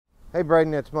Hey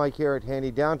Brayden, it's Mike here at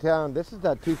Handy Downtown. This is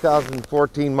that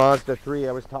 2014 Mazda 3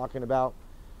 I was talking about.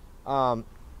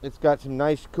 It's got some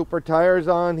nice Cooper tires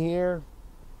on here.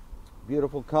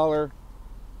 Beautiful color.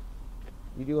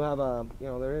 You do have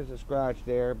there is a scratch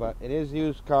there, but it is a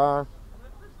used car.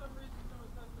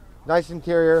 Nice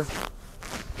interior.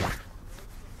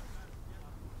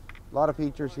 A lot of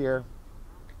features here.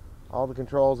 All the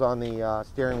controls on the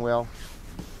steering wheel.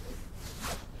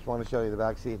 Just want to show you the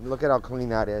back seat. Look at how clean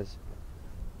that is.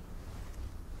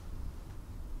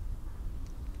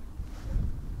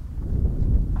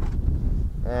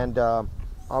 And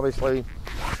obviously,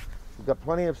 you've got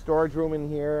plenty of storage room in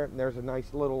here. And there's a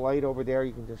nice little light over there.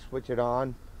 You can just switch it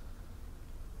on.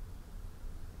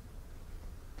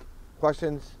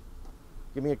 Questions?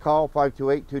 Give me a call,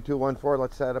 528-2214.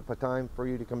 Let's set up a time for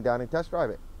you to come down and test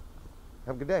drive it.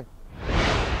 Have a good day.